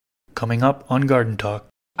coming up on Garden Talk.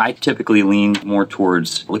 I typically lean more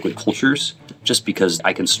towards liquid cultures just because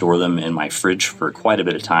I can store them in my fridge for quite a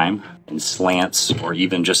bit of time in slants or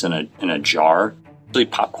even just in a jar. Actually,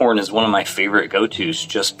 popcorn is one of my favorite go-tos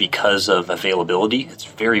just because of availability. It's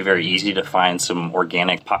very, very easy to find some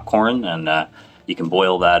organic popcorn, and you can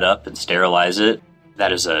boil that up and sterilize it.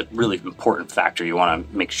 That is a really important factor. You want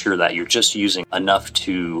to make sure that you're just using enough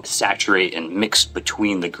to saturate and mix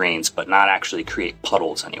between the grains, but not actually create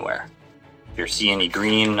puddles anywhere. If you see any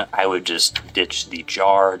green, I would just ditch the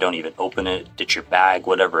jar. Don't even open it. Ditch your bag,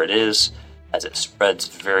 whatever it is, as it spreads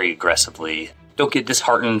very aggressively. Don't get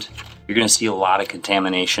disheartened. You're going to see a lot of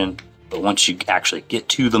contamination, but once you actually get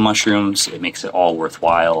to the mushrooms, it makes it all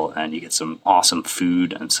worthwhile, and you get some awesome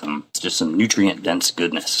food and some nutrient-dense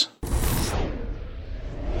goodness.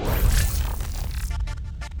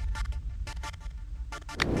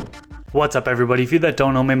 What's up, everybody? If you that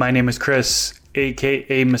don't know me, my name is Chris,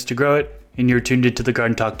 aka Mr. Grow It, and you're tuned into the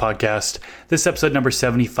Garden Talk podcast. This is episode number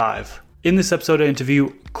 75. In this episode, I interview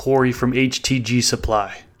Corey from HTG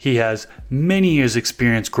Supply. He has many years'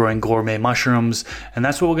 experience growing gourmet mushrooms, and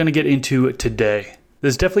that's what we're going to get into today.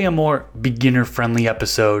 This is definitely a more beginner-friendly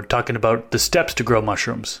episode, talking about the steps to grow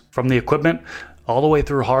mushrooms, from the equipment all the way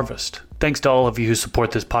through harvest. Thanks to all of you who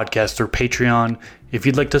support this podcast through Patreon. If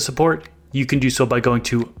you'd like to support, you can do so by going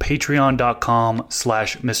to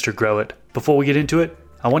patreon.com/MrGrowIt. Before we get into it,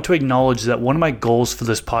 I want to acknowledge that one of my goals for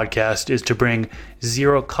this podcast is to bring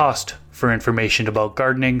zero cost for information about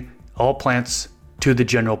gardening, all plants, to the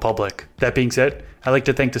general public. That being said, I'd like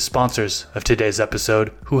to thank the sponsors of today's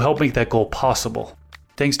episode who helped make that goal possible.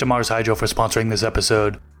 Thanks to Mars Hydro for sponsoring this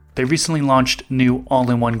episode. They recently launched new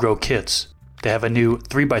all-in-one grow kits. They have a new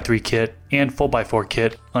 3x3 kit and 4x4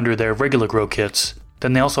 kit under their regular grow kits.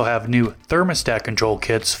 Then they also have new thermostat control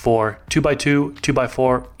kits for 2x2,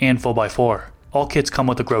 2x4, and 4x4. All kits come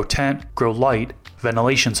with a grow tent, grow light,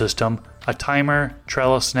 ventilation system, a timer,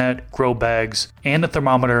 trellis net, grow bags, and a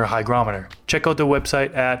thermometer hygrometer. Check out their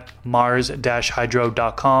website at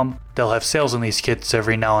mars-hydro.com. They'll have sales on these kits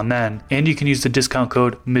every now and then, and you can use the discount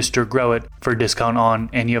code MrGrowIt for a discount on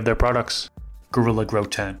any of their products. Gorilla Grow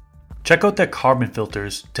Tent. Check out their carbon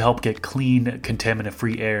filters to help get clean,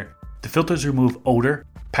 contaminant-free air. The filters remove odor,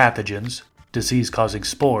 pathogens, disease-causing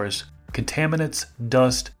spores, contaminants,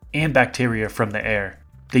 dust, and bacteria from the air.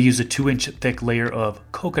 They use a 2-inch thick layer of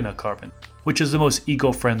coconut carbon, which is the most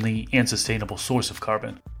eco-friendly and sustainable source of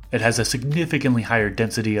carbon. It has a significantly higher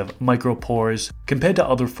density of micropores compared to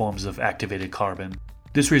other forms of activated carbon.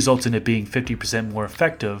 This results in it being 50% more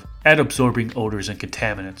effective at absorbing odors and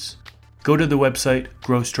contaminants. Go to the website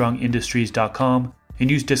growstrongindustries.com and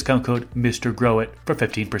use discount code MrGrowIt for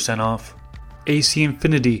 15% off. AC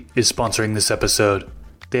Infinity is sponsoring this episode.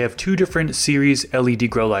 They have two different series LED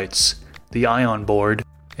grow lights, the Ion Board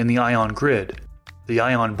and the Ion Grid. The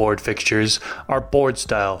Ion Board fixtures are board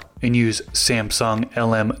style and use Samsung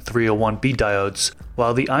LM301B diodes,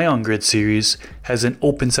 while the Ion Grid series has an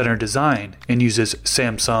open center design and uses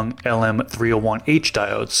Samsung LM301H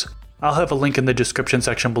diodes. I'll have a link in the description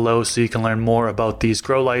section below so you can learn more about these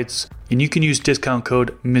grow lights, and you can use discount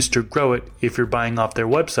code MrGrowIt if you're buying off their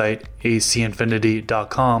website,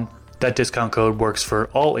 acinfinity.com. That discount code works for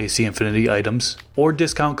all AC Infinity items, or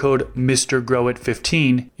discount code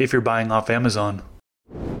MrGrowIt15 if you're buying off Amazon.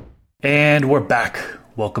 And we're back.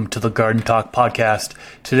 Welcome to the Garden Talk podcast.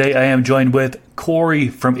 Today I am joined with Corey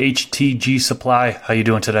from HTG Supply. How you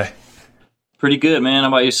doing today? Pretty good, man. How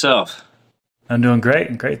about yourself? I'm doing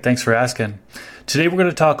great. Thanks for asking. Today we're going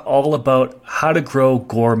to talk all about how to grow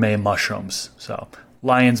gourmet mushrooms. So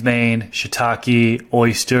lion's mane, shiitake,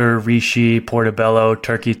 oyster, reishi, portobello,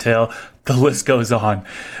 turkey tail, the list goes on.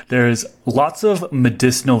 There's lots of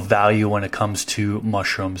medicinal value when it comes to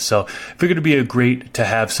mushrooms. So I figured it'd be great to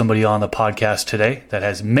have somebody on the podcast today that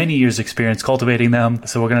has many years experience cultivating them.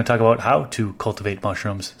 So we're going to talk about how to cultivate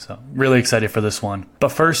mushrooms. So really excited for this one. But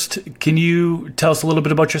first, can you tell us a little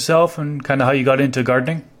bit about yourself and kind of how you got into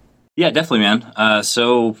gardening? Yeah, definitely, man.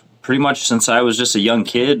 So pretty much since I was just a young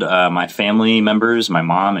kid, my family members, my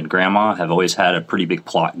mom and grandma have always had a pretty big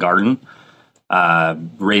plot garden.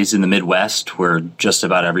 Raised in the Midwest, where just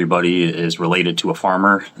about everybody is related to a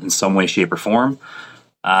farmer in some way, shape, or form.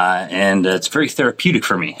 And it's very therapeutic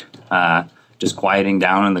for me, just quieting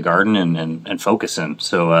down in the garden and focusing.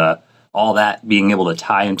 So all that being able to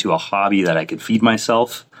tie into a hobby that I could feed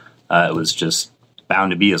myself, it was just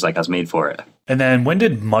bound to be as like I was made for it. And then when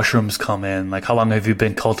did mushrooms come in? Like, how long have you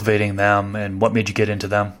been cultivating them, and what made you get into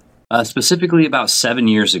them? Specifically about 7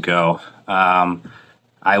 years ago.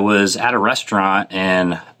 I was at a restaurant,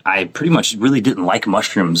 and I pretty much really didn't like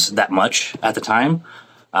mushrooms that much at the time.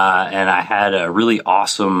 and I had a really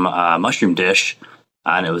awesome mushroom dish,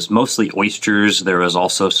 and it was mostly oysters. There was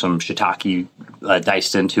also some shiitake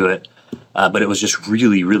diced into it, but it was just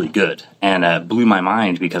really, really good, and it blew my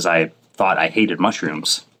mind because I thought I hated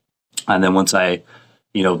mushrooms. And then once I,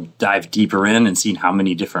 dived deeper in and seen how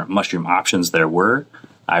many different mushroom options there were,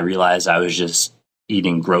 I realized I was just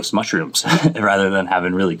eating gross mushrooms rather than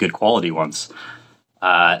having really good quality ones.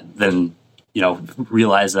 Then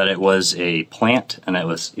realized that it was a plant and it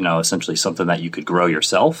was, essentially something that you could grow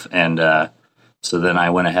yourself. And so then I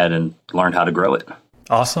went ahead and learned how to grow it.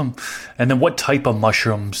 Awesome. And then what type of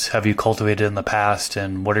mushrooms have you cultivated in the past,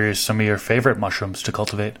 and what are some of your favorite mushrooms to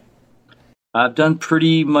cultivate? I've done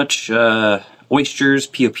pretty much oysters,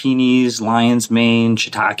 piopinis, lion's mane,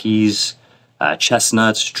 shiitakes,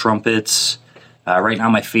 chestnuts, trumpets. Right now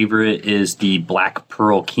my favorite is the Black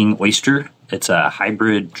Pearl King oyster. It's a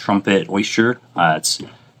hybrid trumpet oyster. It's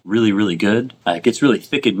really, really good. It gets really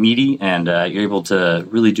thick and meaty, and you're able to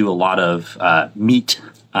really do a lot of meat,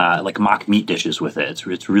 like mock meat dishes with it.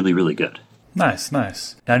 It's really, really good. Nice. Now,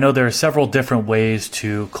 I know there are several different ways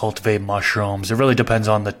to cultivate mushrooms. It really depends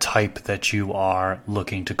on the type that you are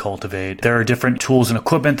looking to cultivate. There are different tools and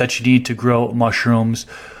equipment that you need to grow mushrooms.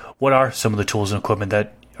 What are some of the tools and equipment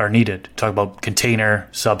that are needed? Talk about container,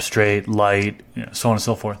 substrate, light, so on and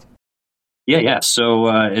so forth. Yeah. So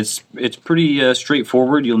it's pretty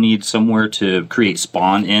straightforward. You'll need somewhere to create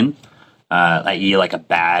spawn in, i.e. like a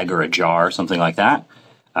bag or a jar, something like that.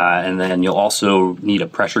 And then you'll also need a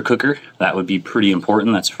pressure cooker. That would be pretty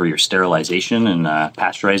important. That's for your sterilization and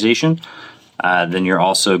pasteurization. Then you're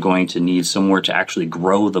also going to need somewhere to actually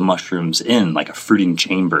grow the mushrooms in, like a fruiting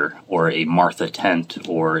chamber or a Martha tent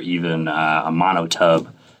or even a monotub.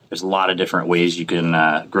 There's a lot of different ways you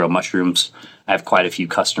can grow mushrooms. I have quite a few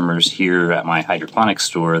customers here at my hydroponics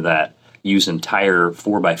store that use entire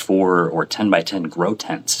 4x4 or 10x10 grow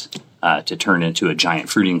tents to turn into a giant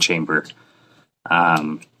fruiting chamber.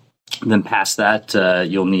 Then past that,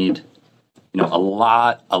 you'll need, a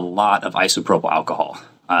lot of isopropyl alcohol.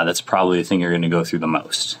 That's probably the thing you're going to go through the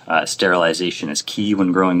most. Sterilization is key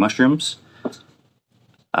when growing mushrooms.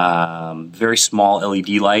 Very small LED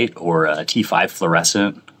light or a T5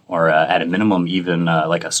 fluorescent, or at a minimum, even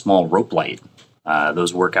like a small rope light.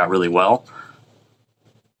 Those work out really well.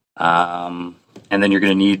 And then you're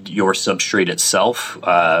going to need your substrate itself.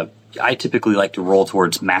 I typically like to roll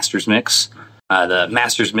towards Master's Mix. The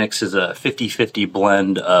Master's Mix is a 50-50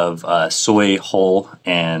 blend of soy, hull,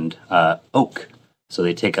 and oak. So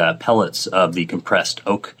they take pellets of the compressed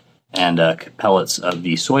oak and pellets of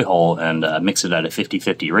the soy hull and mix it at a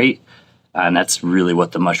 50-50 rate. And that's really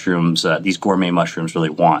what the mushrooms, these gourmet mushrooms, really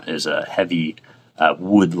want, is a heavy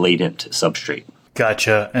wood-latent substrate.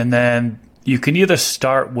 Gotcha. And then you can either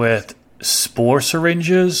start with spore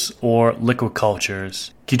syringes or liquid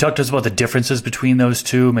cultures. Can you talk to us about the differences between those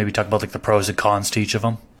two? Maybe talk about like the pros and cons to each of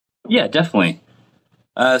them? Yeah, definitely.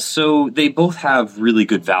 So they both have really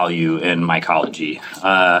good value in mycology.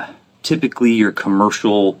 Typically, your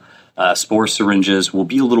commercial spore syringes will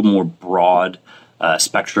be a little more broad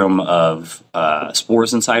spectrum of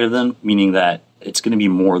spores inside of them, meaning that it's going to be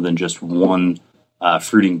more than just one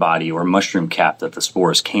fruiting body or mushroom cap that the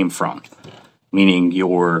spores came from, meaning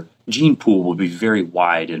your gene pool will be very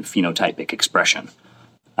wide in phenotypic expression.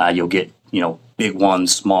 You'll get, big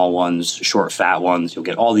ones, small ones, short, fat ones. You'll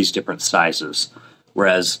get all these different sizes.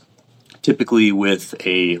 Whereas typically with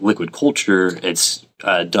a liquid culture, it's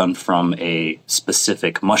done from a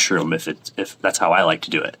specific mushroom, if that's how I like to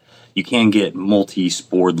do it. You can get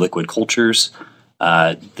multi-spored liquid cultures.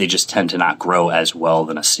 They just tend to not grow as well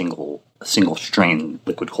than a single strain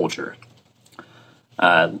liquid culture.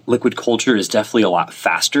 Liquid culture is definitely a lot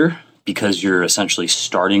faster because you're essentially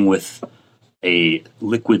starting with a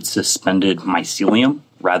liquid suspended mycelium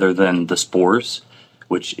rather than the spores,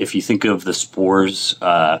 which if you think of the spores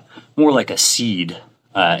more like a seed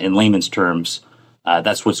in layman's terms,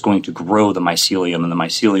 that's what's going to grow the mycelium, and the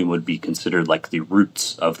mycelium would be considered like the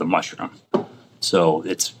roots of the mushroom. So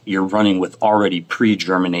you're running with already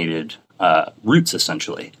pre-germinated roots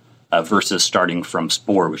essentially, versus starting from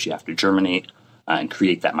spore, which you have to germinate and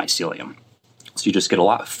create that mycelium. So you just get a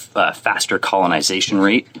lot faster colonization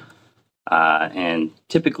rate and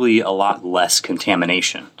typically a lot less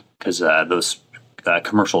contamination because those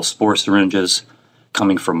commercial spore syringes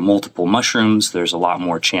coming from multiple mushrooms, there's a lot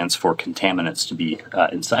more chance for contaminants to be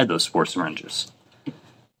inside those spore syringes.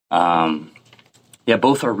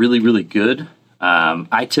 Both are really, really good.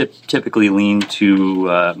 I typically lean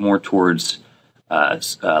to more towards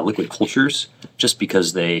liquid cultures just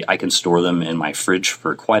because I can store them in my fridge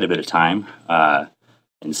for quite a bit of time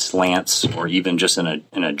in slants or even just in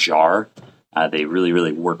a jar. They really,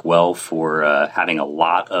 really work well for having a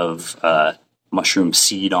lot of mushroom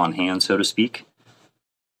seed on hand, so to speak,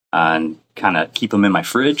 and kind of keep them in my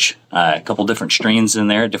fridge. A couple different strains in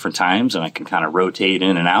there at different times, and I can kind of rotate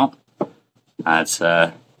in and out. It's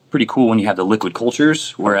pretty cool when you have the liquid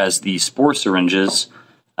cultures, whereas the spore syringes,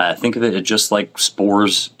 think of it just like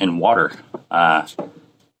spores in water.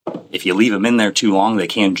 If you leave them in there too long, they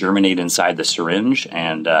can germinate inside the syringe,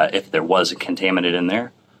 and if there was a contaminant in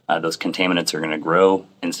there, those contaminants are going to grow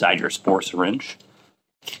inside your spore syringe.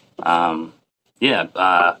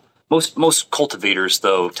 Most cultivators,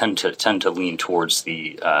 though, tend to lean towards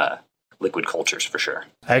the liquid cultures for sure.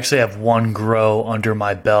 I actually have one grow under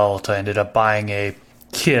my belt. I ended up buying a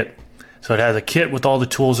kit. So it has a kit with all the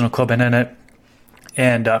tools and equipment in it.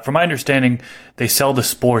 And from my understanding, they sell the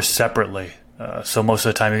spores separately. So most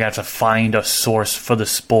of the time, you're going to have to find a source for the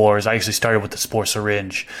spores. I actually started with the spore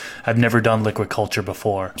syringe. I've never done liquid culture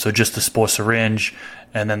before. So just the spore syringe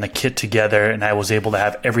and then the kit together, and I was able to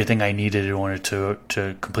have everything I needed in order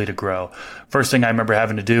to complete a grow. First thing I remember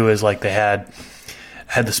having to do is like they had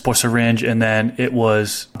the spore syringe, and then it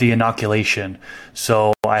was the inoculation.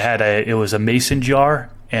 So it was a mason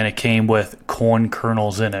jar, and it came with corn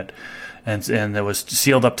kernels in it. And it was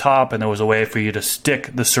sealed up top, and there was a way for you to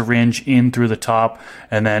stick the syringe in through the top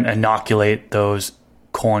and then inoculate those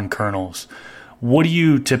corn kernels. What do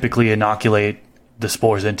you typically inoculate the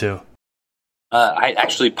spores into?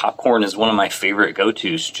 Popcorn is one of my favorite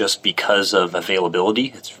go-tos just because of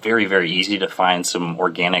availability. It's very, very easy to find some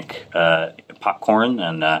organic popcorn,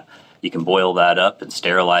 and you can boil that up and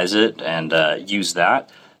sterilize it and use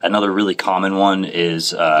that. Another really common one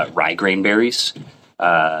is rye grain berries.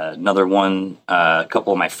 Another one, a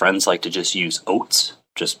couple of my friends like to just use oats,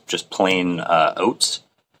 just plain oats.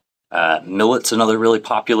 Millet's another really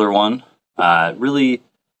popular one. Really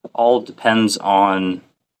all depends on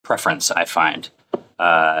preference, I find,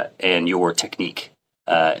 and your technique.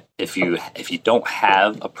 If you don't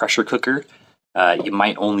have a pressure cooker, you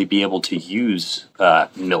might only be able to use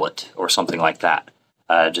millet or something like that,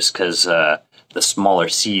 just because the smaller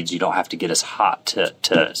seeds you don't have to get as hot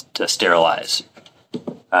to sterilize.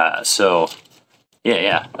 A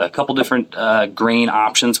couple different grain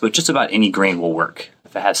options, but just about any grain will work.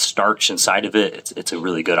 If it has starch inside of it, it's a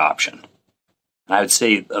really good option. And I would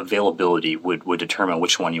say availability would determine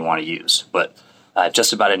which one you want to use. But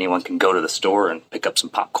just about anyone can go to the store and pick up some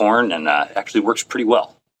popcorn, and it actually works pretty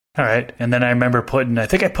well. All right. And then I remember I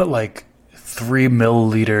think I put like 3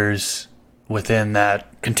 milliliters within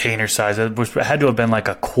that container size. It had to have been like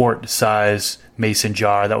a quart size mason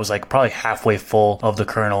jar that was like probably halfway full of the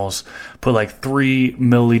kernels. Put like 3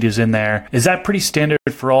 milliliters in there. Is that pretty standard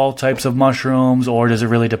for all types of mushrooms, or does it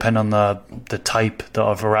really depend on the type,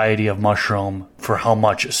 the variety of mushroom for how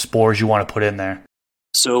much spores you want to put in there?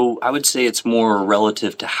 So I would say it's more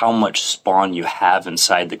relative to how much spawn you have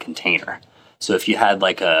inside the container. So if you had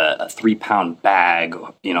like a 3-pound bag,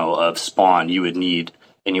 of spawn, you would need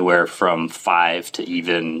anywhere from 5 to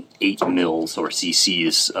even 8 mils or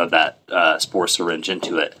cc's of that spore syringe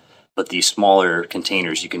into it. But these smaller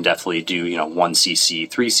containers, you can definitely do 1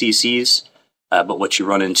 cc, 3 cc's. But what you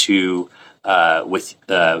run into with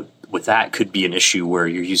that could be an issue where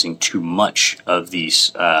you're using too much of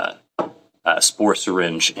these spore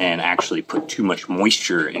syringe and actually put too much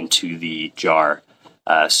moisture into the jar.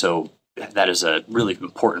 So that is a really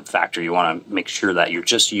important factor. You want to make sure that you're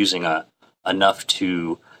just using enough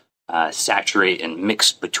to saturate and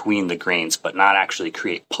mix between the grains, but not actually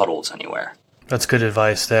create puddles anywhere. That's good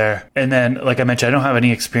advice there. And then, like I mentioned, I don't have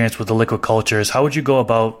any experience with the liquid cultures. How would you go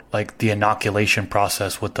about like the inoculation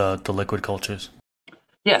process with the liquid cultures?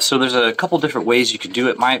 Yeah, so there's a couple different ways you can do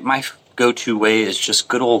it. My go-to way is just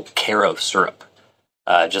good old Karo syrup,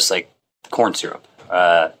 just like corn syrup.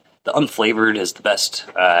 The unflavored is the best.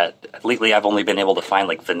 Lately, I've only been able to find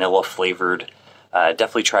like vanilla flavored.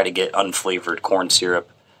 Definitely try to get unflavored corn syrup,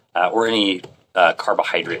 or any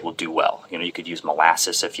carbohydrate will do well. You could use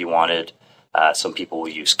molasses if you wanted. Some people will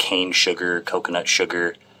use cane sugar, coconut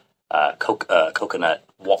sugar, coconut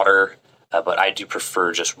water, but I do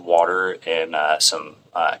prefer just water and some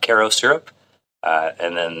Karo syrup.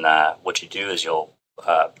 And then what you do is you'll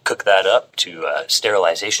cook that up to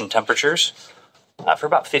sterilization temperatures for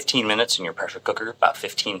about 15 minutes in your pressure cooker, about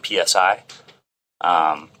 15 psi.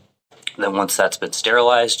 Then once that's been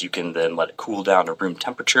sterilized, you can then let it cool down to room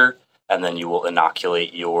temperature, and then you will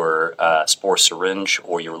inoculate your spore syringe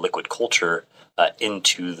or your liquid culture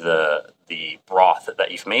into the broth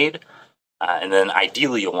that you've made. And then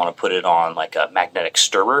ideally you'll want to put it on like a magnetic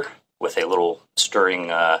stirrer with a little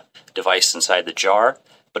stirring device inside the jar.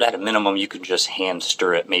 But at a minimum, you can just hand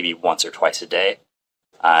stir it maybe once or twice a day.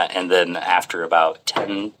 And then after about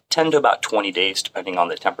 10 to about 20 days, depending on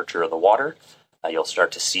the temperature of the water, you'll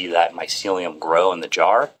start to see that mycelium grow in the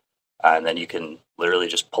jar. And then you can literally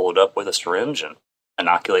just pull it up with a syringe and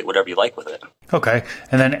inoculate whatever you like with it. Okay.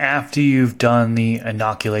 And then after you've done the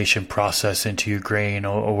inoculation process into your grain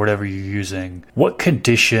or whatever you're using, what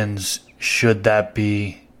conditions should that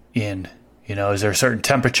be in? Is there a certain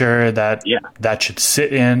temperature that should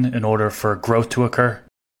sit in order for growth to occur?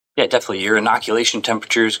 Yeah, definitely. Your inoculation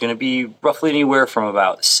temperature is going to be roughly anywhere from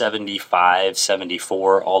about 75,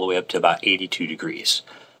 74, all the way up to about 82 degrees.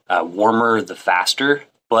 Warmer, the faster,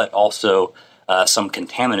 but also some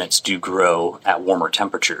contaminants do grow at warmer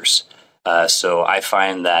temperatures. So I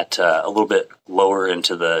find that a little bit lower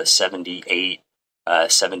into the 78,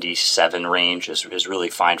 77 range is really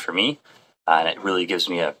fine for me. And it really gives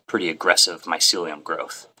me a pretty aggressive mycelium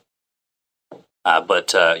growth.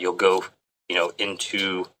 But you'll go,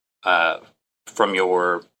 into from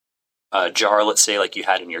your jar, let's say, like you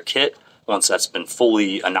had in your kit. Once that's been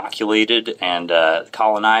fully inoculated and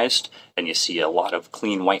colonized, and you see a lot of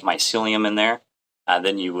clean white mycelium in there,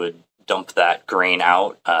 then you would dump that grain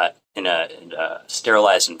out in a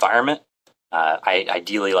sterilized environment,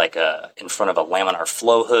 ideally like in front of a laminar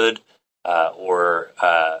flow hood, or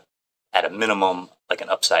at a minimum like an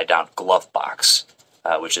upside-down glove box,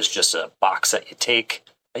 which is just a box that you take.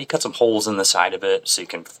 You cut some holes in the side of it so you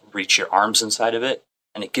can reach your arms inside of it,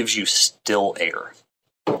 and it gives you still air.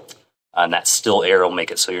 And that still air will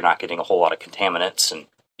make it so you're not getting a whole lot of contaminants, and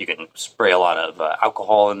you can spray a lot of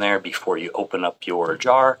alcohol in there before you open up your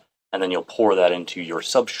jar, and then you'll pour that into your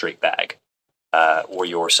substrate bag or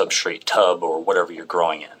your substrate tub or whatever you're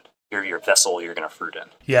growing in. Your vessel you're going to fruit in.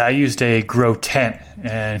 Yeah, I used a grow tent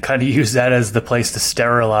and kind of used that as the place to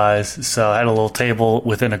sterilize. So I had a little table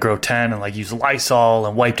within a grow tent and used Lysol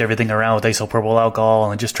and wiped everything around with isopropyl alcohol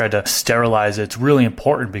and just tried to sterilize it. It's really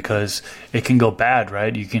important because it can go bad,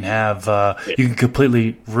 right? You can have you can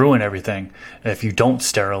completely ruin everything if you don't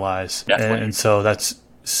sterilize. And so that's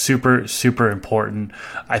super, super important.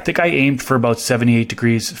 I think I aimed for about 78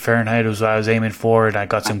 degrees Fahrenheit was what I was aiming for, and I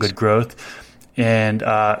got some good growth. And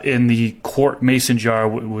in the quart mason jar,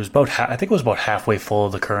 it was about halfway full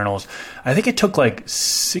of the kernels. I think it took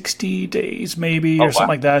 60 days maybe something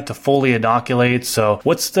like that to fully inoculate. So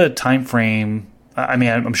what's the time frame? I mean,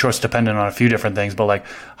 I'm sure it's dependent on a few different things, but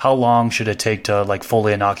how long should it take to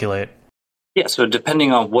fully inoculate? Yeah, so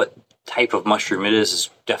depending on what type of mushroom it is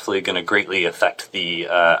definitely going to greatly affect the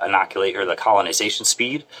inoculate or the colonization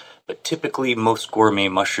speed. But typically, most gourmet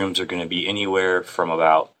mushrooms are going to be anywhere from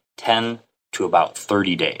about 10 to about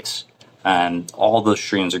 30 days. And all those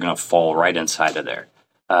strains are going to fall right inside of there.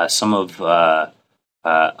 Some of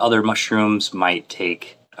other mushrooms might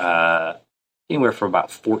take anywhere from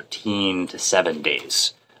about 14 to 7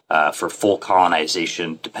 days for full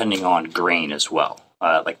colonization, depending on grain as well.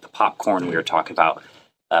 Like the popcorn we were talking about,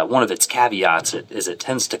 one of its caveats is it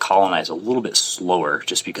tends to colonize a little bit slower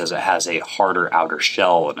just because it has a harder outer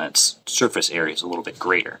shell and its surface area is a little bit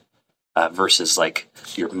greater. Versus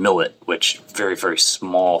your millet, which very, very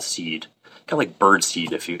small seed, kind of like bird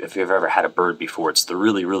seed. If you've ever had a bird before, it's the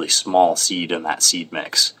really, really small seed in that seed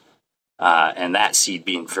mix. And that seed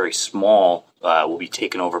being very small will be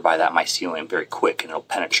taken over by that mycelium very quick, and it'll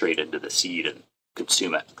penetrate into the seed and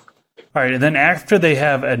consume it. All right, and then after they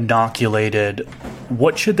have inoculated,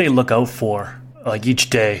 what should they look out for, each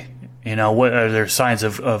day? What are there signs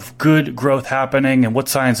of good growth happening, and what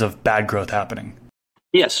signs of bad growth happening?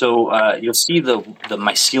 Yeah, so you'll see the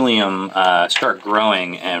mycelium start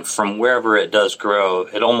growing, and from wherever it does grow,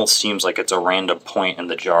 it almost seems like it's a random point in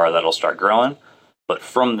the jar that'll start growing. But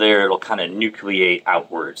from there, it'll kind of nucleate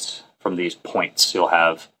outwards from these points. You'll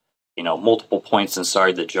have, multiple points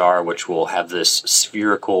inside the jar, which will have this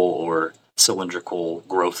spherical or cylindrical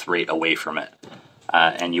growth rate away from it.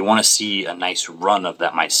 And you want to see a nice run of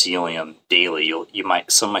that mycelium daily.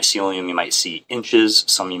 Some mycelium you might see inches,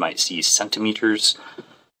 some you might see centimeters.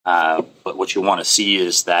 But what you want to see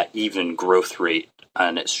is that even growth rate,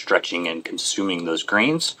 and it's stretching and consuming those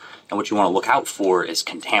grains. And what you want to look out for is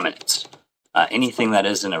contaminants. Anything that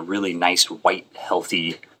isn't a really nice, white,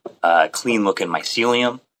 healthy, clean-looking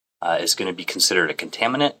mycelium is going to be considered a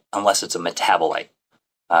contaminant unless it's a metabolite.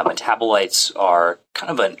 Metabolites are kind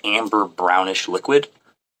of an amber brownish liquid.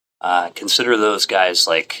 Consider those guys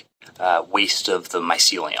like waste of the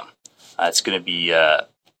mycelium. It's going to be,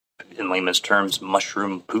 in layman's terms,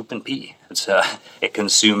 mushroom poop and pee. It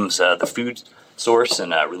consumes the food source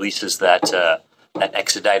and releases that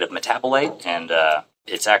exudate of metabolite, and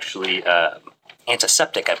it's actually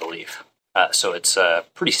antiseptic, I believe. So it's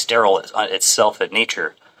pretty sterile itself in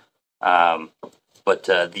nature. But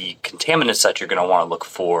the contaminants that you're going to want to look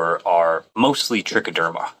for are mostly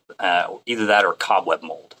trichoderma, either that or cobweb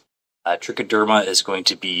mold. Trichoderma is going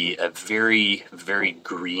to be a very, very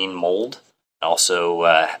green mold. Also,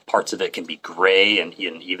 parts of it can be gray and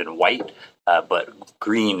even white, but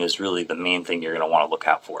green is really the main thing you're going to want to look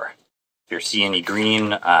out for. If you see any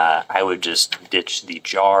green, I would just ditch the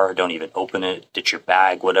jar. Don't even open it. Ditch your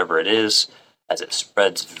bag, whatever it is, as it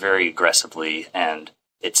spreads very aggressively and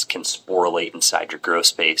it can sporulate inside your grow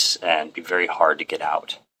space and be very hard to get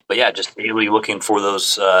out. But yeah, just daily looking for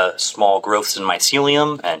those small growths in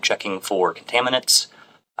mycelium and checking for contaminants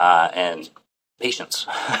and patience.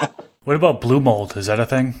 What about blue mold? Is that a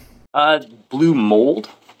thing? Blue mold,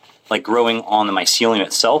 like growing on the mycelium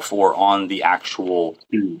itself or on the actual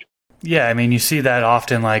food? Yeah, I mean, you see that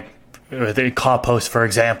often, like the compost, for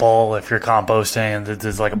example. If you're composting, and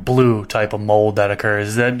there's like a blue type of mold that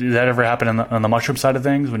occurs. Does that ever happen on the mushroom side of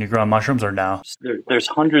things when you grow on mushrooms, or no? There's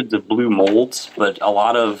hundreds of blue molds, but a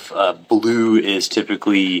lot of blue is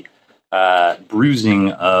typically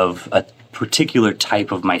bruising of a particular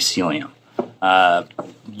type of mycelium.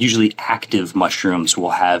 Usually active mushrooms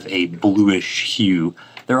will have a bluish hue.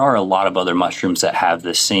 There are a lot of other mushrooms that have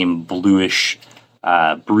the same bluish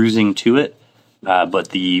bruising to it. But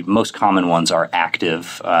the most common ones are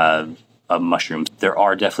active mushrooms. There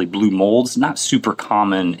are definitely blue molds, not super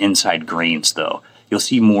common inside grains, though. You'll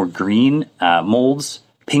see more green molds,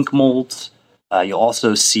 pink molds. You'll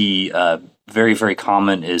also see very, very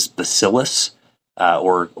common is bacillus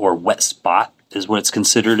or wet spot is what it's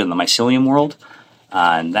considered in the mycelium world.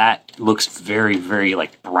 And that looks very, very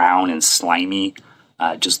like brown and slimy.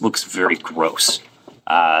 Just looks very gross.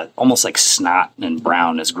 Almost like snot and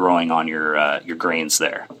brown is growing on your grains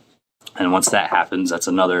there. And once that happens, that's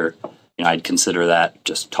another, I'd consider that,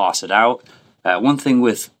 just toss it out. One thing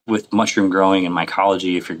with mushroom growing and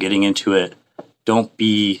mycology, if you're getting into it, don't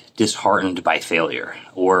be disheartened by failure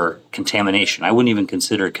or contamination. I wouldn't even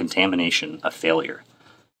consider contamination a failure.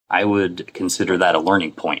 I would consider that a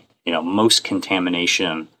learning point. Most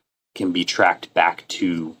contamination can be tracked back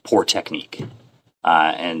to poor technique.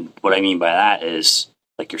 And what I mean by that is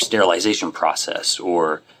like your sterilization process,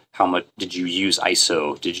 or how much did you use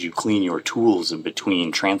ISO? Did you clean your tools in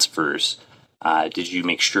between transfers? Did you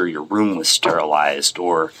make sure your room was sterilized?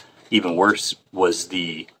 Or even worse, was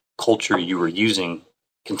the culture you were using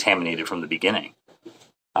contaminated from the beginning?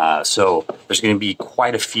 So there's going to be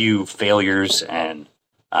quite a few failures and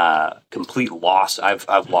complete loss.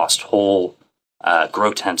 I've lost whole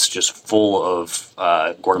grow tents just full of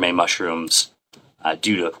gourmet mushrooms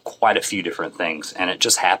due to quite a few different things, and it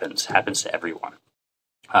just happens to everyone.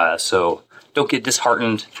 So don't get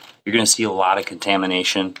disheartened. You're going to see a lot of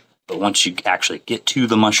contamination, but once you actually get to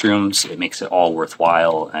the mushrooms, it makes it all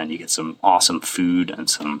worthwhile, and you get some awesome food and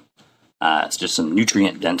some just some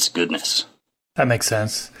nutrient-dense goodness. That makes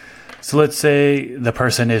sense. So let's say the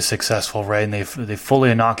person is successful, right? And they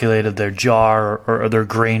fully inoculated their jar, or their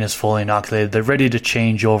grain is fully inoculated. They're ready to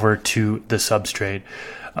change over to the substrate.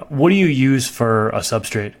 What do you use for a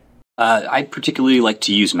substrate? I particularly like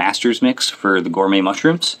to use Master's Mix for the gourmet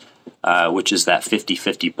mushrooms, which is that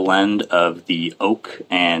 50-50 blend of the oak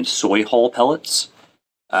and soy hull pellets.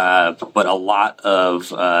 But a lot of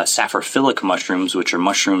saprophytic mushrooms, which are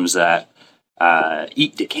mushrooms that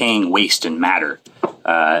eat decaying waste and matter.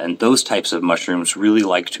 And those types of mushrooms really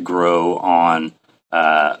like to grow on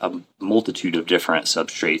a multitude of different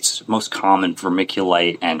substrates. Most common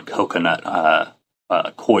vermiculite and coconut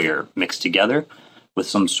coir mixed together with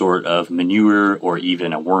some sort of manure or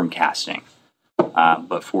even a worm casting.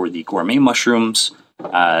 But for the gourmet mushrooms,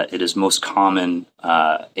 it is most common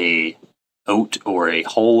a oat or a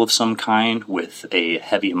hull of some kind with a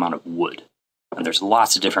heavy amount of wood. And there's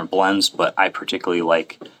lots of different blends, but I particularly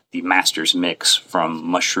like the Master's Mix from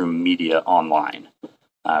Mushroom Media Online.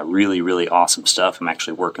 Really, really awesome stuff. I'm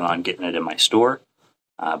actually working on getting it in my store.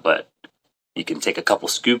 But you can take a couple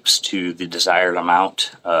scoops to the desired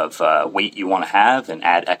amount of weight you want to have and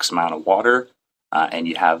add X amount of water, and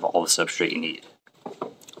you have all the substrate you need.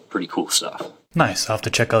 Pretty cool stuff. Nice. I'll have to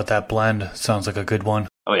check out that blend. Sounds like a good one.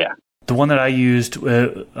 Oh, yeah. The one that I used,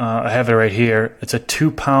 I have it right here. It's a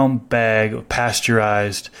 2-pound bag,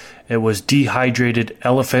 pasteurized. It was dehydrated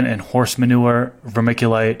elephant and horse manure,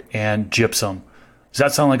 vermiculite, and gypsum. Does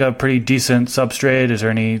that sound like a pretty decent substrate? Is there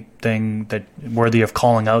anything that worthy of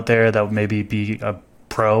calling out there that would maybe be a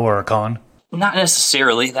pro or a con? Not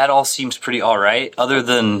necessarily. That all seems pretty all right, other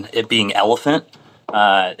than it being elephant.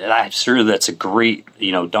 I'm sure that's a great,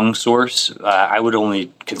 dung source. I would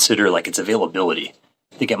only consider like its availability.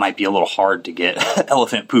 think it might be a little hard to get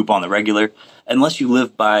elephant poop on the regular. Unless you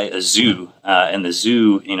live by a zoo and the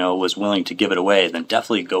zoo, was willing to give it away, then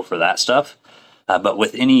definitely go for that stuff. But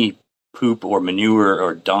with any poop or manure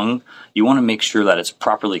or dung, you want to make sure that it's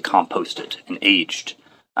properly composted and aged.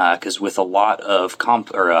 Because with a lot of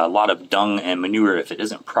dung and manure, if it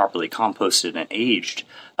isn't properly composted and aged,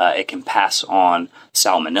 it can pass on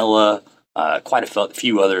salmonella, quite a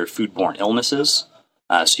few other foodborne illnesses.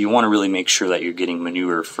 So you want to really make sure that you're getting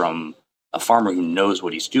manure from a farmer who knows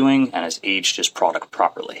what he's doing and has aged his product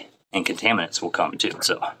properly. And contaminants will come too.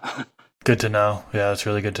 So good to know. Yeah, that's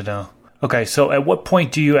really good to know. Okay, so at what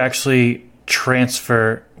point do you actually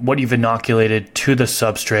transfer what you've inoculated to the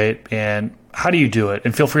substrate, and how do you do it?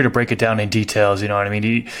 And feel free to break it down in details, you know what I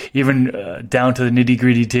mean? Even down to the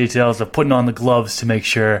nitty-gritty details of putting on the gloves to make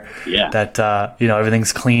sure that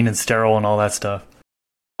everything's clean and sterile and all that stuff.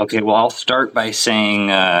 Okay, well, I'll start by saying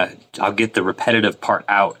I'll get the repetitive part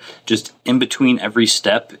out. Just in between every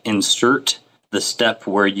step, insert the step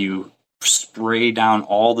where you spray down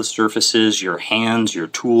all the surfaces, your hands, your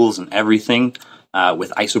tools, and everything with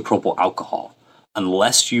isopropyl alcohol.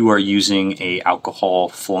 Unless you are using a alcohol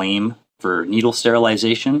flame for needle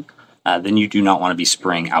sterilization, then you do not want to be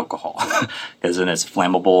spraying alcohol because then it's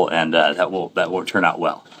flammable and that won't turn out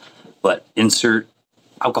well. But insert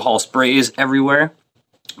alcohol sprays everywhere.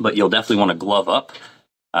 But you'll definitely want to glove up.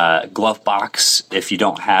 Glove box if you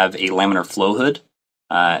don't have a laminar flow hood.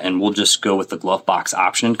 And we'll just go with the glove box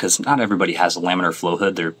option because not everybody has a laminar flow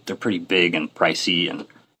hood. They're pretty big and pricey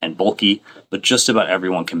and bulky, but just about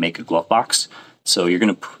everyone can make a glove box. So you're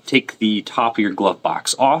going to take the top of your glove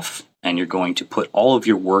box off, and you're going to put all of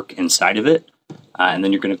your work inside of it. And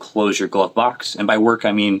then you're going to close your glove box. And by work,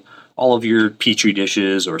 I mean all of your Petri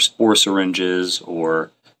dishes or spore syringes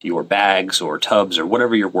or your bags or tubs or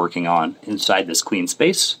whatever you're working on inside this clean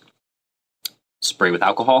space. Spray with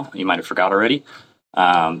alcohol. You might have forgot already.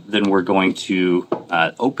 Then we're going to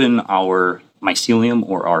open our mycelium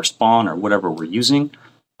or our spawn or whatever we're using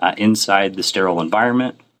inside the sterile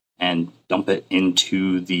environment and dump it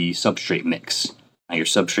into the substrate mix. Now, your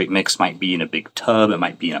substrate mix might be in a big tub. It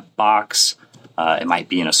might be in a box. It might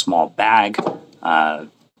be in a small bag.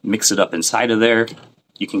 Mix it up inside of there.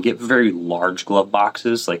 You can get very large glove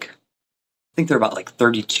boxes. I think they're about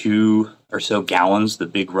 32 or so gallons, the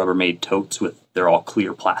big Rubbermaid totes they're all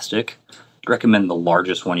clear plastic. I'd recommend the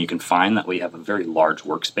largest one you can find. That way you have a very large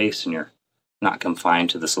workspace and you're not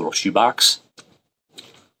confined to this little shoebox.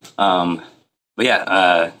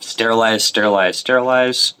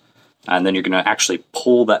 Sterilize. And then you're going to actually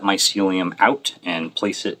pull that mycelium out and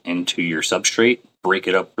place it into your substrate, break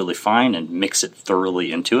it up really fine and mix it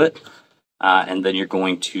thoroughly into it. And then you're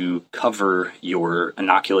going to cover your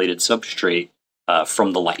inoculated substrate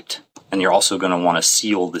from the light. And you're also going to want to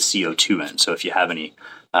seal the CO2 in. So if you have any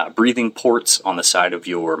breathing ports on the side of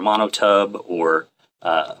your monotub or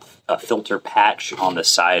a filter patch on the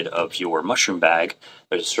side of your mushroom bag,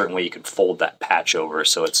 there's a certain way you can fold that patch over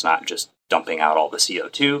so it's not just dumping out all the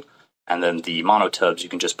CO2. And then the monotubs, you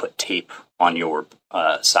can just put tape on your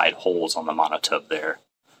side holes on the monotub there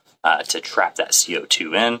to trap that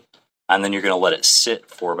CO2 in. And then you're going to let it sit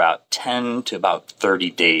for about 10 to about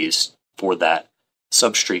 30 days for that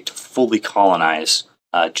substrate to fully colonize,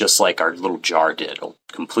 just like our little jar did. It'll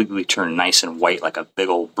completely turn nice and white like a big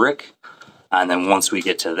old brick. And then once we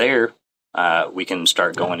get to there, we can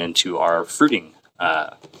start going into our fruiting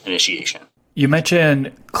initiation. You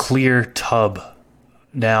mentioned clear tub.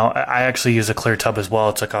 Now, I actually use a clear tub as well.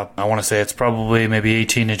 It's I want to say it's probably maybe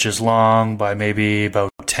 18 inches long by maybe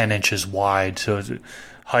about 10 inches wide. So it's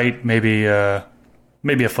height maybe a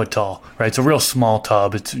foot tall, right? It's a real small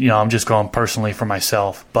tub. It's, I'm just going personally for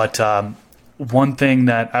myself. But one thing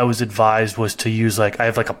that I was advised was to use I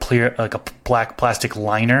have a black plastic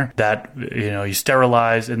liner that you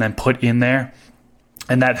sterilize and then put in there,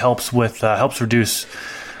 and that helps reduce.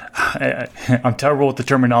 I'm terrible with the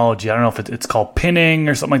terminology. I don't know if it's called pinning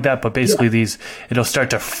or something like that, but basically it'll start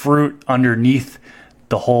to fruit underneath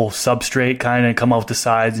the whole substrate kind of come out the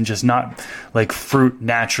sides and just not fruit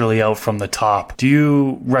naturally out from the top. Do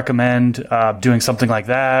you recommend doing something like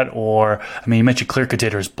that? Or, you mentioned clear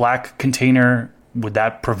containers, black container, would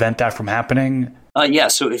that prevent that from happening?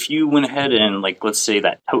 So if you went ahead and let's say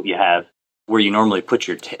that tote you have where you normally put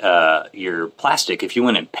your plastic, if you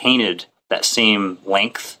went and painted that same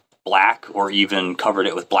length black or even covered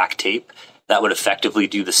it with black tape, that would effectively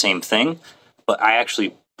do the same thing. But I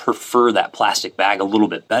actually prefer that plastic bag a little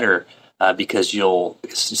bit better because you'll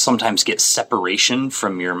sometimes get separation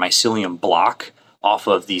from your mycelium block off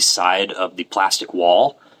of the side of the plastic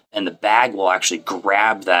wall, and the bag will actually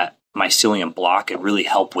grab that mycelium block, it really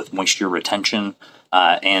help with moisture retention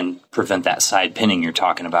and prevent that side pinning you're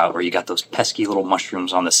talking about, where you got those pesky little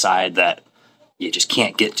mushrooms on the side that you just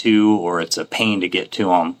can't get to, or it's a pain to get to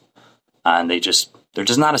them, and they're just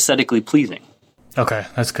not aesthetically pleasing. Okay,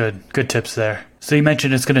 that's good. Good tips there. So you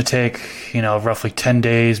mentioned it's going to take, roughly 10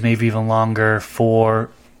 days, maybe even longer, for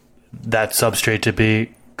that substrate to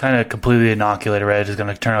be kind of completely inoculated, right? It's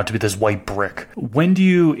going to turn out to be this white brick. When do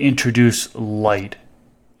you introduce light?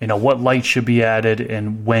 What light should be added,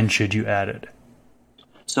 and when should you add it?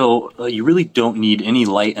 So you really don't need any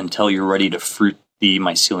light until you're ready to fruit the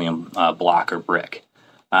mycelium block or brick.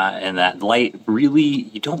 And that light, really,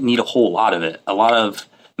 you don't need a whole lot of it. A lot of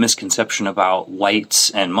misconception about lights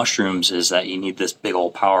and mushrooms is that you need this big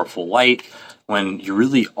old powerful light, when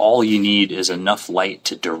all you need is enough light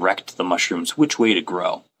to direct the mushrooms which way to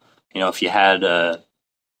grow. If you had a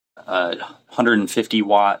 150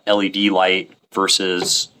 watt LED light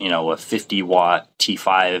versus a 50 watt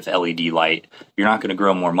T5 LED light, you're not going to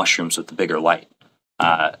grow more mushrooms with the bigger light.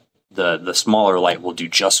 The smaller light will do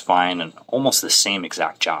just fine and almost the same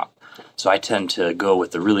exact job. So I tend to go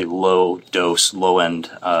with the really low dose, low end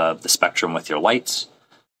of the spectrum with your lights.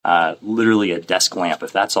 Literally a desk lamp,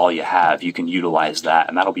 if that's all you have, you can utilize that,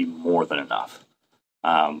 and that'll be more than enough.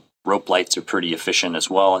 Rope lights are pretty efficient as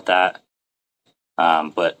well at that,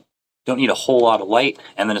 but don't need a whole lot of light.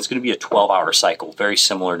 And then it's going to be a 12-hour cycle, very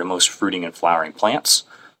similar to most fruiting and flowering plants,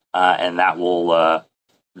 and that will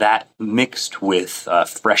that mixed with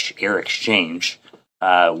fresh air exchange,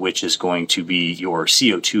 which is going to be your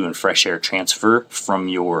CO2 and fresh air transfer from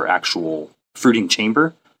your actual fruiting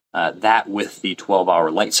chamber. That with the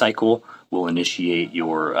 12-hour light cycle will initiate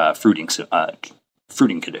your fruiting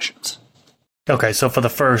conditions. Okay, so for the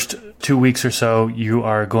first 2 weeks or so, you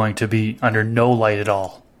are going to be under no light at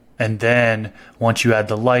all. And then once you add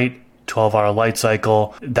the light, 12-hour light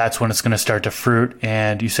cycle, that's when it's going to start to fruit.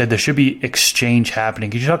 And you said there should be exchange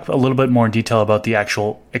happening. Could you talk a little bit more in detail about the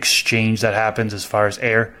actual exchange that happens as far as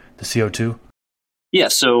air, the CO2? Yeah,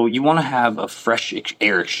 so you want to have a fresh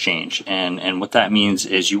air exchange. And what that means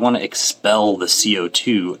is you want to expel the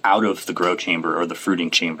CO2 out of the grow chamber or the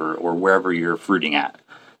fruiting chamber or wherever you're fruiting at.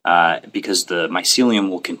 Because the mycelium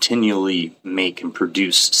will continually make and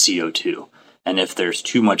produce CO2. And if there's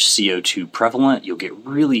too much CO2 prevalent, you'll get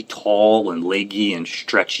really tall and leggy and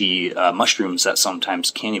stretchy mushrooms that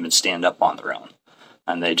sometimes can't even stand up on their own.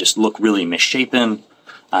 And they just look really misshapen,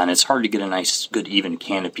 and it's hard to get a nice, good, even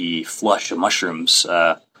canopy flush of mushrooms,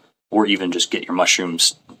 or even just get your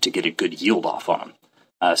mushrooms to get a good yield off on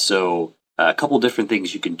them. So a couple different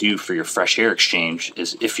things you can do for your fresh air exchange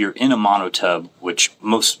is, if you're in a monotub, which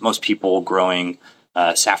most people growing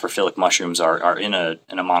saprophytic mushrooms are in a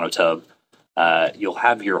monotub, you'll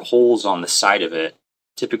have your holes on the side of it,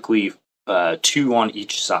 typically 2 on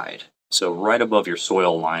each side. So right above your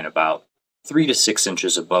soil line, about 3 to 6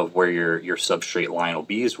 inches above where your substrate line will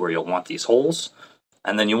be is where you'll want these holes.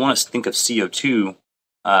 And then you want to think of CO2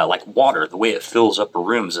 like water. The way it fills upper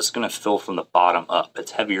rooms, it's going to fill from the bottom up.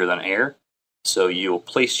 It's heavier than air. So you'll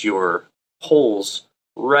place your holes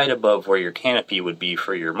right above where your canopy would be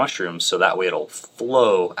for your mushrooms, so that way it'll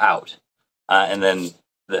flow out. And then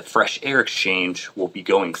the fresh air exchange will be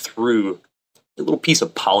going through a little piece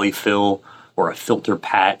of polyfill or a filter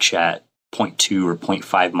patch at 0.2 or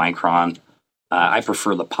 0.5 micron. I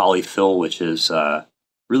prefer the polyfill, which is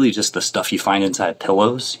really just the stuff you find inside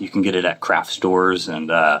pillows. You can get it at craft stores and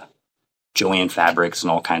Joann Fabrics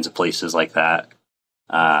and all kinds of places like that.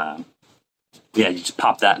 You just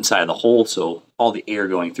pop that inside of the hole, so all the air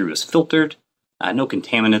going through is filtered. No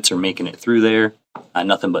contaminants are making it through there.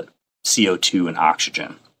 Nothing but CO2 and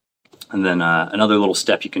oxygen. And then another little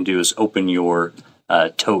step you can do is open your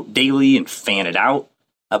tote daily and fan it out.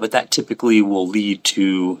 But that typically will lead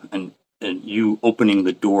to you opening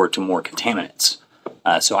the door to more contaminants.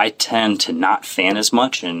 So I tend to not fan as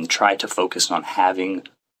much and try to focus on having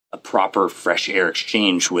a proper fresh air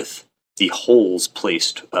exchange with the holes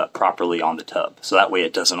placed properly on the tub. So that way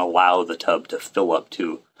it doesn't allow the tub to fill up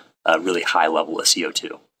to a really high level of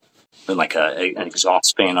CO2. And like an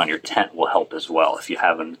exhaust fan on your tent will help as well if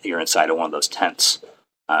you're inside of one of those tents,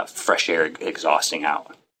 fresh air exhausting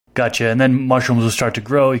out. Gotcha. And then mushrooms will start to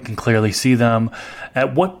grow. You can clearly see them.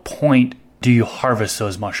 At what point do you harvest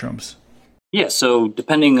those mushrooms? Yeah, so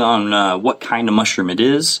depending on what kind of mushroom it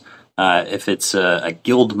is, if it's a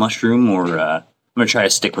gilled mushroom, or I'm going to try to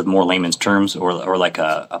stick with more layman's terms, or like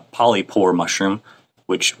a polypore mushroom,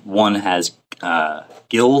 which one has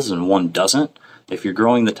gills and one doesn't. If you're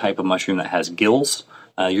growing the type of mushroom that has gills,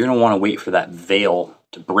 you're going to want to wait for that veil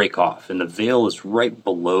to break off. And the veil is right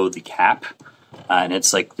below the cap. And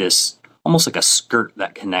it's like this almost like a skirt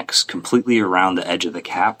that connects completely around the edge of the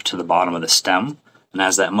cap to the bottom of the stem. And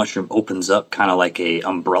as that mushroom opens up, kind of like a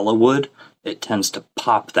umbrella would, it tends to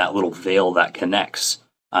pop that little veil that connects.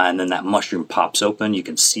 And then that mushroom pops open. You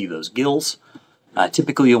can see those gills.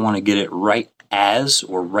 Typically, you'll want to get it right as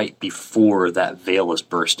or right before that veil is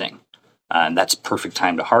bursting. And that's perfect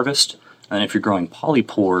time to harvest. And if you're growing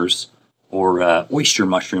polypores or oyster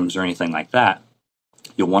mushrooms or anything like that,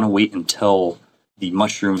 you'll want to wait until the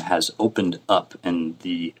mushroom has opened up and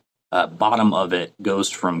the bottom of it goes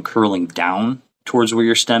from curling down towards where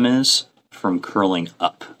your stem is, from curling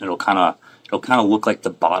up. It'll kind of look like the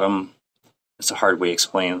bottom. It's a hard way to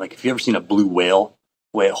explain it. Like if you've ever seen a blue whale,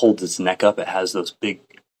 the way it holds its neck up, it has those big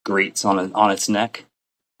grates on its neck.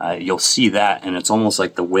 You'll see that, and it's almost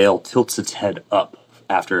like the whale tilts its head up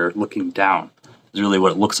after looking down. Is really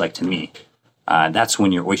what it looks like to me. That's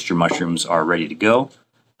when your oyster mushrooms are ready to go,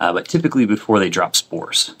 but typically before they drop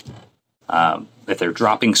spores. If they're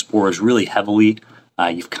dropping spores really heavily,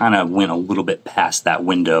 you've kind of went a little bit past that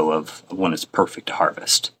window of when it's perfect to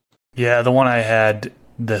harvest. Yeah, the one I had,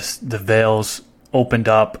 the veils opened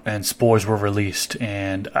up and spores were released.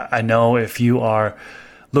 And I know if you are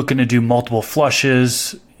looking to do multiple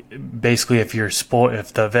flushes, basically if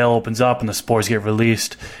the veil opens up and the spores get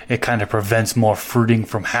released, it kind of prevents more fruiting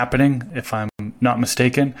from happening, if I'm not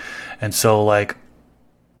mistaken. And so like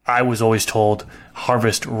I was always told,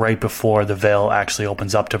 harvest right before the veil actually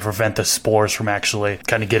opens up to prevent the spores from actually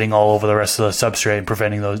kind of getting all over the rest of the substrate and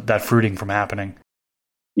preventing that fruiting from happening.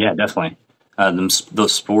 Yeah, definitely.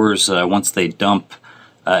 Those spores, once they dump,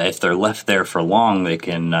 if they're left there for long, they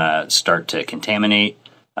can start to contaminate.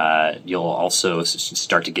 You'll also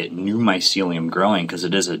start to get new mycelium growing because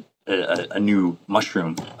it is a new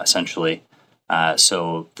mushroom, essentially.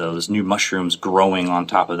 So those new mushrooms growing on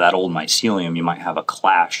top of that old mycelium, you might have a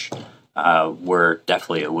clash where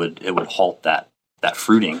definitely it would halt that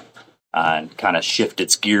fruiting and kind of shift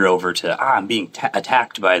its gear over to I'm being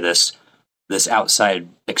attacked by this outside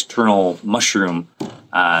external mushroom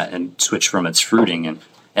and switch from its fruiting, and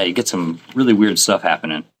you get some really weird stuff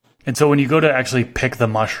happening. And so when you go to actually pick the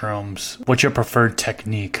mushrooms, what's your preferred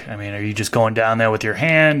technique? I mean, are you just going down there with your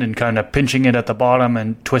hand and kind of pinching it at the bottom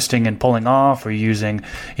and twisting and pulling off? Or are you using,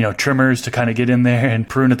 trimmers to kind of get in there and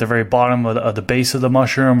prune at the very bottom of the base of the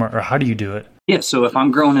mushroom? Or how do you do it? Yeah, so if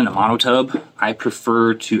I'm growing in a monotub, I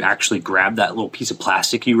prefer to actually grab that little piece of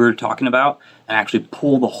plastic you were talking about and actually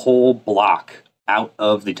pull the whole block out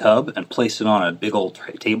of the tub and place it on a big old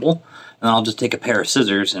table. And then I'll just take a pair of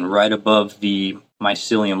scissors and right above the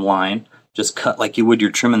mycelium line, just cut like you would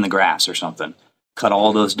you're trimming the grass or something. Cut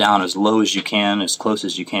all those down as low as you can, as close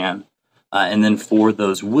as you can. And then for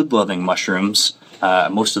those wood-loving mushrooms,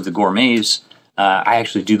 most of the gourmets, I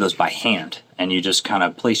actually do those by hand. And you just kind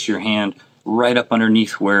of place your hand right up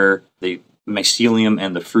underneath where the mycelium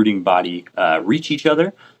and the fruiting body reach each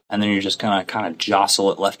other. And then you're just kind of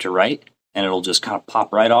jostle it left to right. And it'll just kind of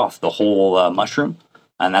pop right off the whole mushroom.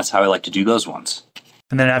 And that's how I like to do those ones.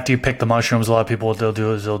 And then after you pick the mushrooms, a lot of people, what they'll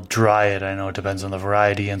do is they'll dry it. I know it depends on the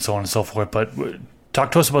variety and so on and so forth. But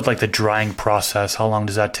talk to us about like the drying process. How long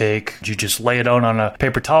does that take? Do you just lay it out on a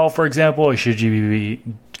paper towel, for example, or should you be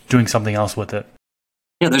doing something else with it?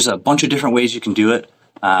 Yeah, there's a bunch of different ways you can do it.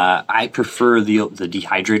 I prefer the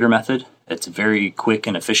dehydrator method. It's very quick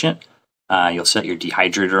and efficient. You'll set your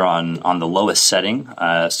dehydrator on the lowest setting.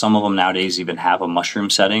 Some of them nowadays even have a mushroom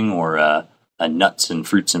setting or nuts and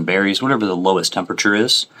fruits and berries, whatever the lowest temperature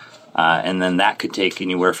is. And then that could take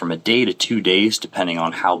anywhere from a day to 2 days, depending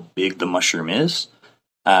on how big the mushroom is.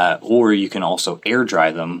 Or you can also air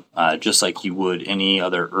dry them, just like you would any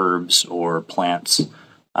other herbs or plants.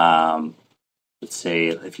 Let's say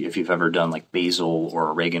if you've ever done like basil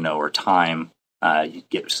or oregano or thyme, you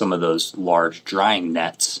get some of those large drying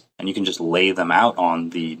nets, and you can just lay them out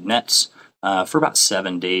on the nets for about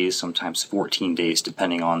 7 days, sometimes 14 days,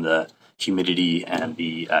 depending on the humidity and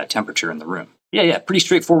the temperature in the room. Yeah, pretty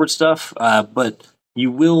straightforward stuff, but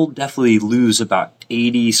you will definitely lose about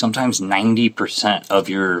 80, sometimes 90% of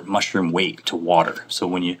your mushroom weight to water. So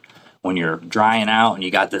when you're drying out and you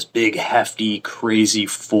got this big, hefty, crazy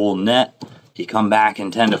full net, you come back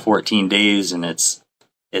in 10 to 14 days and it's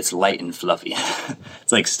light and fluffy.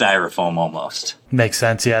 It's like styrofoam almost. Makes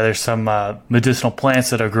sense. Yeah, there's some medicinal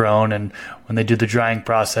plants that are grown, and when they do the drying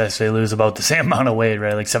process, they lose about the same amount of weight,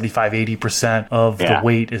 right? Like 75-80% of the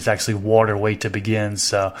weight is actually water weight to begin.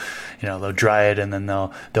 So, they'll dry it and then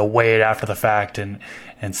they'll weigh it after the fact and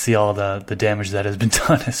see all the damage that has been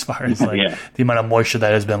done as far as the amount of moisture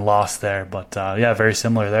that has been lost there. But very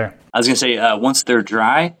similar there. I was going to say, once they're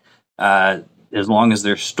dry, as long as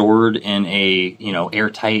they're stored in a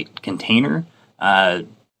airtight container,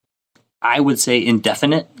 I would say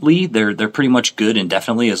indefinitely. They're pretty much good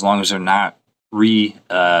indefinitely as long as they're not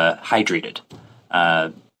rehydrated.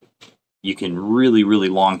 You can really, really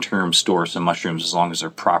long-term store some mushrooms as long as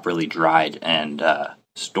they're properly dried and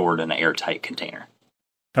stored in an airtight container.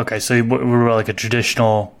 Okay, so we're like a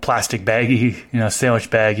traditional plastic baggie, sandwich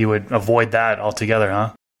bag. You would avoid that altogether,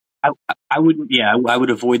 huh? I would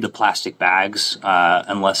avoid the plastic bags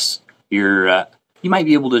unless you might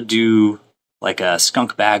be able to do like a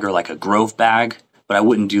skunk bag or like a Grove bag, but I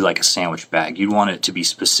wouldn't do like a sandwich bag. You'd want it to be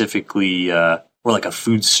specifically or like a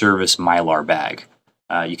food service Mylar bag.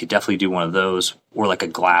 You could definitely do one of those, or like a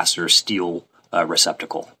glass or steel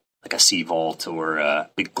receptacle, like a Sea Vault or a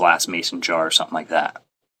big glass mason jar or something like that.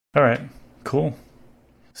 All right, cool.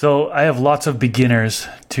 So I have lots of beginners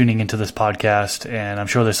tuning into this podcast, and I'm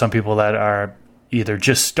sure there's some people that are either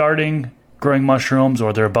just starting growing mushrooms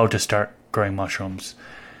or they're about to start growing mushrooms.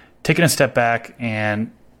 Taking a step back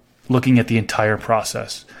and looking at the entire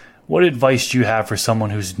process, what advice do you have for someone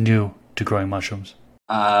who's new to growing mushrooms?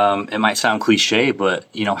 It might sound cliche, but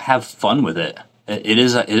have fun with it. It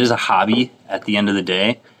is a hobby at the end of the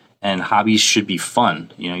day, and hobbies should be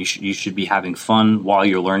fun. You should be having fun while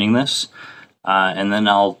you're learning this. And then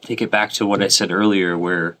I'll take it back to what I said earlier,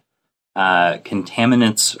 where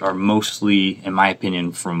contaminants are mostly, in my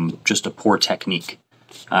opinion, from just a poor technique.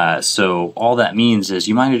 So all that means is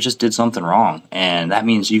you might have just did something wrong, and that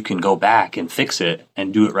means you can go back and fix it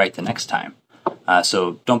and do it right the next time.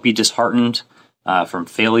 So don't be disheartened from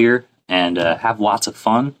failure, and have lots of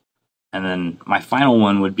fun. And then my final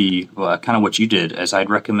one would be kind of what you did, as I'd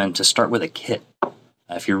recommend to start with a kit.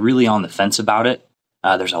 If you're really on the fence about it,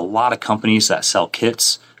 there's a lot of companies that sell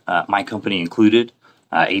kits, my company included,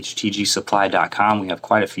 htgsupply.com. We have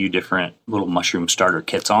quite a few different little mushroom starter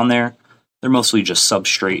kits on there. They're mostly just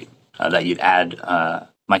substrate that you'd add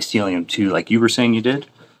mycelium to, like you were saying you did.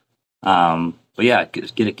 But yeah,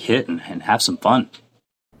 get a kit and have some fun.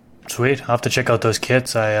 Sweet. I'll have to check out those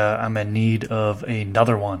kits. I'm in need of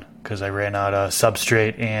another one because I ran out of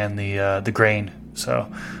substrate and the grain. So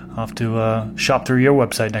I'll have to shop through your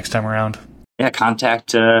website next time around. Yeah,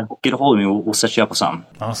 get a hold of me. We'll set you up with something.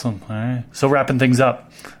 Awesome. All right. So wrapping things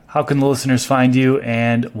up, how can the listeners find you,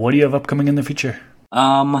 and what do you have upcoming in the future?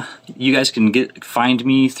 You guys can find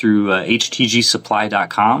me through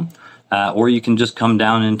htgsupply.com, or you can just come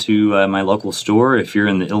down into my local store if you're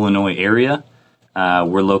in the Illinois area.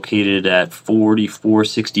 We're located at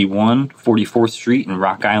 4461 44th Street in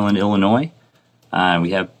Rock Island, Illinois.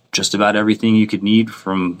 We have just about everything you could need,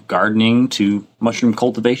 from gardening to mushroom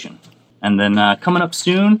cultivation. And then coming up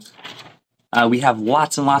soon, we have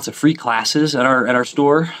lots and lots of free classes at our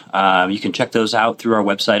store. You can check those out through our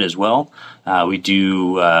website as well. We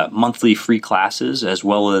do monthly free classes as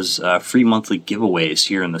well as free monthly giveaways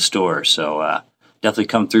here in the store. So definitely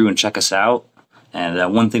come through and check us out.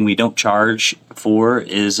 And one thing we don't charge for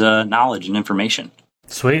is knowledge and information.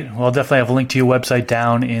 Sweet. Well, I'll definitely have a link to your website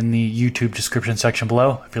down in the YouTube description section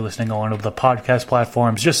below. If you're listening on one of the podcast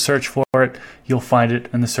platforms, just search for it. You'll find it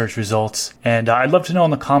in the search results. And I'd love to know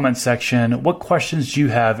in the comments section, what questions do you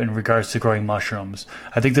have in regards to growing mushrooms?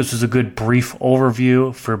 I think this was a good brief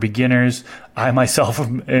overview for beginners. I myself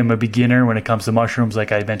am a beginner when it comes to mushrooms,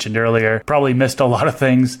 like I mentioned earlier. Probably missed a lot of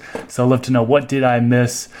things. So I'd love to know, what did I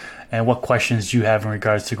miss? And what questions do you have in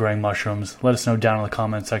regards to growing mushrooms? Let us know down in the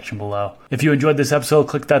comment section below. If you enjoyed this episode,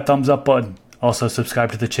 click that thumbs up button. Also,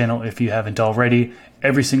 subscribe to the channel if you haven't already.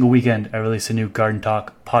 Every single weekend, I release a new Garden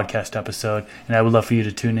Talk podcast episode, and I would love for you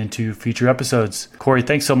to tune into future episodes. Corey,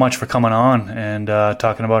 thanks so much for coming on and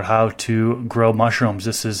talking about how to grow mushrooms.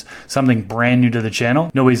 This is something brand new to the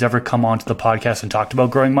channel. Nobody's ever come onto the podcast and talked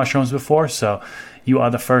about growing mushrooms before, so you are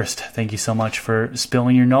the first. Thank you so much for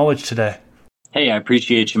spilling your knowledge today. Hey, I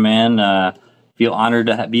appreciate you, man. Feel honored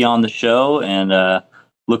to be on the show, and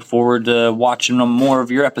look forward to watching more of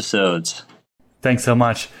your episodes. Thanks so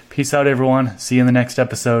much. Peace out, everyone. See you in the next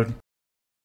episode.